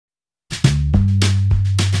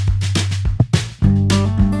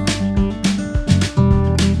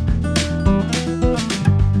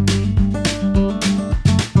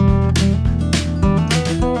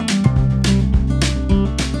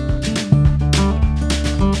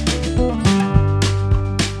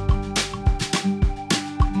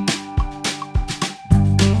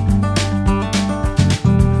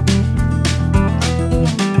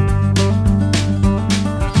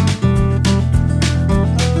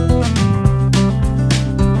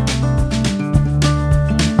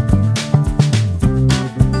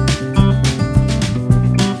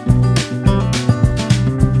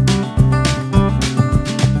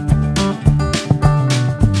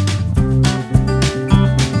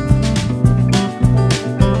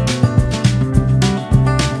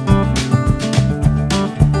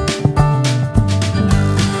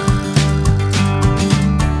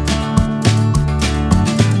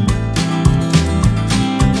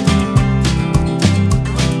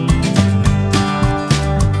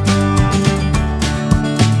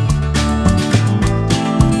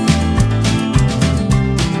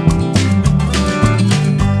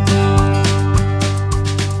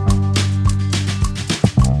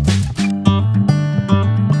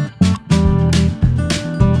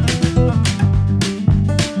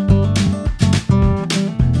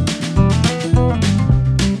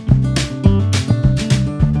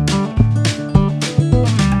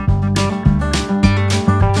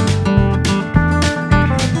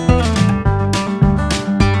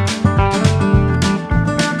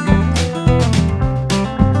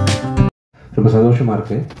சந்தோஷமாக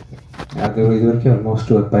இருக்குது. அது இது வரைக்கும்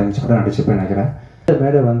ஆல்மோஸ்ட் ஒரு 15 படம் நடிச்சுப்பேன் நினைக்கிறேன்.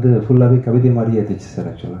 மேடை வந்து ஃபுல்லாகவே கவிதை மாதிரியே இருந்துச்சு சார்.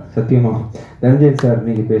 ஆக்சுவலாக சத்தியமாக தனஞ்சய் சார்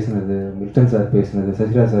நீங்கள் பேசுனது, மில்டன் சார் பேசுனது,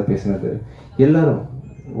 சசிராஜ் சார் பேசுனது எல்லாரும்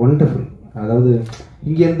ஒண்டர்ஃபுல். அதாவது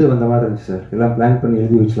இங்கேருந்து வந்த மாதிரி இருந்துச்சு சார். எல்லாம் பிளான் பண்ணி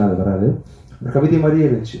எழுதி வச்சுலாம் அது வராது, கவிதை மாதிரியே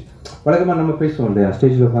இருந்துச்சு. வழக்கமாக நம்ம பேசுவோம் இல்லையா,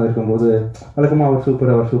 ஸ்டேஜில் உட்காந்துருக்கும் போது வழக்கமாக அவர்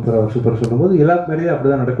சூப்பர் அவர் சூப்பர் அவர் சூப்பர் சொல்லும்போது எல்லா மேலேயும் அப்படி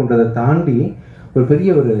தான் நடக்குன்றதை தாண்டி ஒரு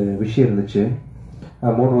பெரிய ஒரு விஷயம் இருந்துச்சு.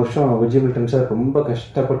 3 வருஷம் விஜய் மில்டன் சார் ரொம்ப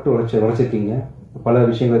கஷ்டப்பட்டு உழைச்சிருக்கீங்க. பல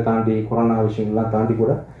விஷயங்களை தாண்டி, கொரோனா விஷயங்கள்லாம் தாண்டி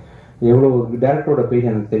கூட எவ்வளோ டேரக்டரோட பெயின்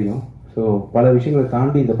எனக்கு தெரியும். ஸோ பல விஷயங்களை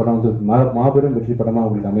தாண்டி இந்த படம் வந்து மாபெரும் வெற்றி படமாக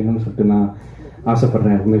உங்களுக்கு அமையணும்னு சொல்லிட்டு நான்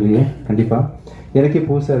ஆசைப்பட்றேன். உண்மையிலேயே கண்டிப்பாக எனக்கே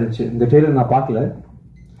புதுசாக இருந்துச்சு. இந்த ட்ரெய்லர் நான் பார்க்கல.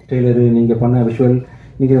 ட்ரெய்லரு நீங்கள் பண்ண விஷுவல்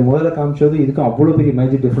நீங்கள் முதல்ல காமிச்சது இதுக்கும் அவ்வளோ பெரிய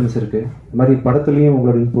மேஜிக் டிஃப்ரென்ஸ் இருக்குது. இந்த மாதிரி படத்துலேயும்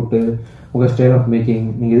உங்களோட இன்புட்டு, உங்கள் ஸ்டைல் ஆஃப் மேக்கிங்,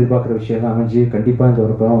 நீங்கள் எதிர்பார்க்குற விஷயம்லாம் அமைஞ்சு கண்டிப்பாக இந்த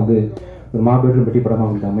ஒரு படம் வந்து ஒரு மாபெரும் வெற்றி படமாக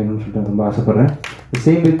உங்களுக்கு அமையணும்னு சொல்லிட்டு ரொம்ப ஆசைப்பட்றேன்.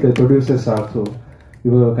 Same with producers also.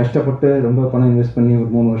 இவ்வளோ கஷ்டப்பட்டு ரொம்ப பணம் இன்வெஸ்ட் பண்ணி ஒரு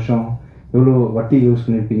 3 வருஷம் எவ்வளோ வட்டி யூஸ்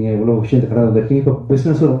பண்ணியிருப்பீங்க, எவ்வளோ விஷயத்தை கடை வந்துருக்கீங்க. இப்போ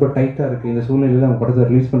பிஸ்னஸும் ரொம்ப டைட்டாக இருக்குது. இந்த சூழ்நிலையில் அவங்க படத்தை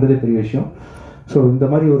ரிலீஸ் பண்ணுறதே பெரிய விஷயம். ஸோ இந்த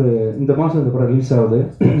மாதிரி இந்த மாதம் இந்த படம் ரிலீஸ் ஆகுது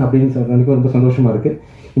அப்படின்னு சொன்னதுக்கு ரொம்ப சந்தோஷமாக இருக்குது.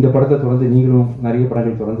 இந்த படத்தை தொடர்ந்து நீங்களும் நிறைய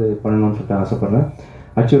படங்கள் தொடர்ந்து பண்ணணும்னு சொல்லிட்டு ஆசைப்பட்றேன்.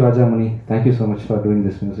 அச்சு Rajamani, thank you so much for doing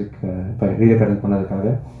this music re-recording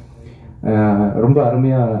பண்ணதுக்காக. ரொம்ப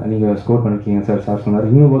அருமையாக நீங்கள் ஸ்கோர் பண்ணியிருக்கீங்க சார். சார் சொன்னார்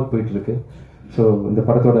இன்னும் ஒர்க் போயிட்டுருக்கு. ஸோ இந்த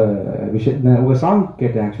படத்தோட விஷயம் உங்கள் சாங்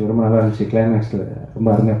கேட்டேன். ஆக்சுவலி ரொம்ப நல்லா இருந்துச்சு. கிளைமேக்ஸில் ரொம்ப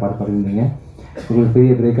அருமையாக பாடிருந்தீங்க. உங்களுக்கு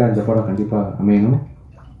பெரிய பிரேக்காக இந்த படம் கண்டிப்பாக அமையணும்.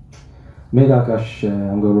 மேகா ஆகாஷ்,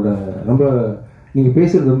 உங்களோட ரொம்ப நீங்கள்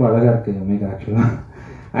பேசுகிறது ரொம்ப அழகாக இருக்குது மேகா. ஆக்சுவலாக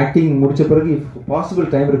ஆக்டிங் முடித்த பிறகு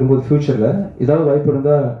பாசிபிள் டைம் இருக்கும்போது ஃப்யூச்சரில் ஏதாவது வாய்ப்பு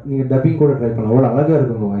இருந்தால் நீங்கள் டப்பிங் கூட ட்ரை பண்ணலாம். அவ்வளோ அழகாக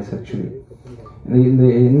இருக்கும் உங்கள் வாய்ஸ். ஆக்சுவலி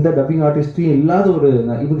எந்த டப்பிங் ஆர்டிஸ்ட்டையும் இல்லாத ஒரு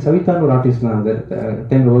இதுக்கு சவிதான்னு ஒரு ஆர்டிஸ்ட் நான் அந்த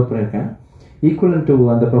டைமில் ஒர்க் பண்ணியிருக்கேன். ஈக்குவலன் டு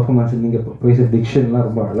அந்த பெர்ஃபார்மன்ஸ் நீங்கள் பேசுகிற டிக்ஷன்லாம்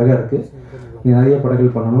ரொம்ப அழகாக இருக்குது. நீங்கள் நிறைய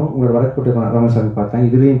படங்கள் பண்ணணும். உங்களோட வடக்குப்பட்டு ராமசாமி பார்த்தேன்,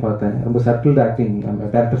 இதுலேயும் பார்த்தேன். ரொம்ப சட்டில்டு ஆக்டிங். அந்த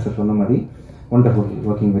டேரக்டர் சார் சொன்ன மாதிரி wonderful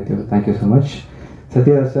working with you. Thank you so much.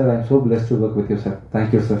 Satyaraj sir, I am so blessed to work with you sir.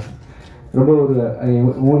 Thank you sir. ரொம்ப ஒரு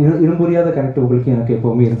இரும்புரியாத கேரக்டர் உங்களுக்கு எனக்கு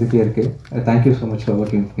எப்போவுமே இருந்துகிட்டே இருக்குது. Thank you so much for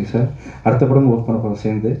working with me sir. அடுத்த படம் work பண்ண போகிறோம்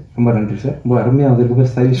சேர்ந்து. ரொம்ப நன்றி சார். ரொம்ப அருமையாக வந்து ரொம்ப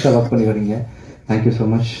ஸ்டைலிஷாக ஒர்க் பண்ணி வரீங்க. Thank you so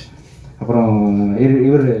much. அப்புறம்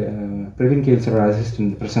இவர் பிரவீன் கேல் சாரோட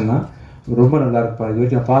அசிஸ்டன்ட் பிரசன்னா ரொம்ப நல்லா இருப்பார். இது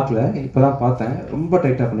வரைக்கும் நான் பார்க்கல, இப்போ தான் பார்த்தேன். ரொம்ப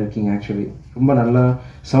டைட்டாக பண்ணியிருக்கீங்க. ஆக்சுவலி ரொம்ப நல்லா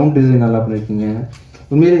சவுண்ட் டிசைன் நல்லா பண்ணியிருக்கீங்க.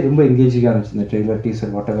 உண்மையிலே ரொம்ப என்கேஜிங்காக இருந்துச்சு. இந்த ட்ரெய்லர், டீசர்,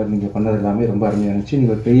 வாட் எவர் நீங்கள் பண்ணது எல்லாமே ரொம்ப அருமையாக இருந்துச்சு.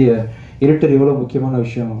 நீங்கள் ஒரு பெரிய எடிட்டர் எவ்வளோ முக்கியமான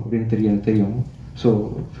விஷயம் அப்படின்னு எனக்கு தெரியும். ஸோ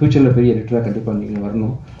ஃப்யூச்சரில் பெரிய எடிட்டராக கண்டிப்பாக நீங்கள்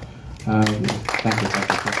வரணும். Thank you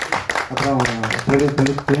thank you sir. அப்புறம்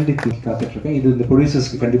காத்துட்ருக்கேன். இது இந்த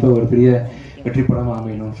ப்ரொடியூசர்ஸ்க்கு கண்டிப்பாக ஒரு பெரிய வெற்றி படமாக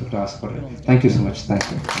அமையணும்னு சொல்லிட்டு ஆசைப்படுறேன். Thank you so much.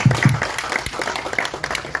 தேங்க்யூ.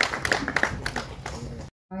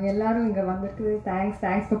 எல்லாரும் இங்கே வந்துருக்கு. Thanks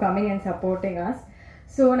for coming and supporting us.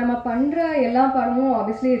 So நம்ம பண்ணுற எல்லா படமும்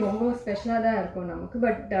ஆப்வியஸ்லி ரொம்ப ஸ்பெஷலாக தான் இருக்கும் நமக்கு.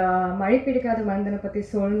 பட் மழை பிடிக்காத மனிதனை பற்றி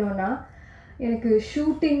சொல்லணுன்னா எனக்கு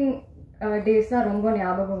ஷூட்டிங் டேஸ் தான் ரொம்ப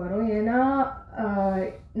ஞாபகம் வரும். ஏன்னா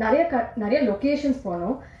நிறைய லொக்கேஷன்ஸ்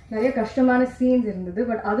போனோம், நிறைய கஷ்டமான சீன்ஸ் இருந்தது.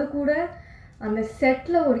 பட் அது கூட அந்த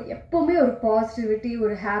செட்டில் எப்போவுமே ஒரு பாசிட்டிவிட்டி,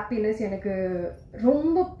 ஒரு ஹாப்பினஸ் எனக்கு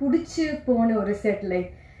ரொம்ப பிடிச்சி போன ஒரு செட்.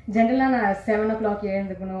 லைக் ஜென்ரலாக நான் 7 o'clock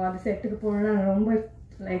எழுந்துக்கணும், அந்த செட்டுக்கு போகணுன்னா நான் ரொம்ப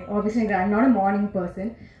like obviously I'm not a morning person.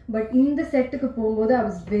 But இந்த செட்டுக்கு போகும்போது I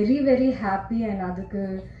was very very happy. And அதுக்கு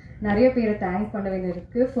நிறைய பேரை தேங்க் பண்ண வேண்டியது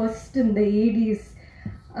இருக்குது. ஃபர்ஸ்ட் இந்த ஏடிஸ்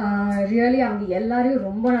ரியலி அவங்க எல்லாரையும்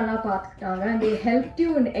ரொம்ப நல்லா பார்த்துக்கிட்டாங்க. And they help you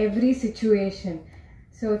in every situation.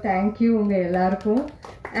 So thank you உங்கள் எல்லாருக்கும்.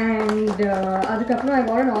 அண்ட் அதுக்கப்புறம் I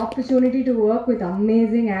want an opportunity to work with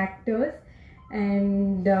amazing actors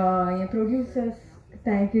and N producers.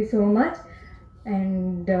 Thank you so much.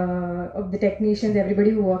 And of the technicians,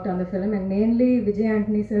 everybody who worked on the film, and mainly Vijay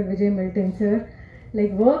Antony sir, Vijay Milton sir.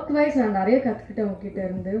 Like work wise நான் நிறைய கற்றுக்கிட்டேன் உங்ககிட்ட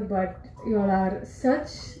இருந்து. But you all are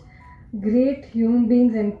such great human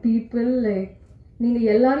beings and people. Like நீங்கள்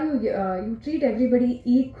எல்லாரும் you treat everybody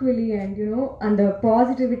equally, and you know, and the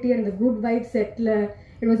positivity and the good vibes setல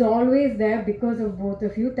it was always there because of both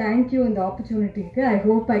of you. Thank you in the opportunity. I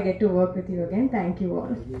hope I get to work with you again. Thank you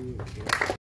all.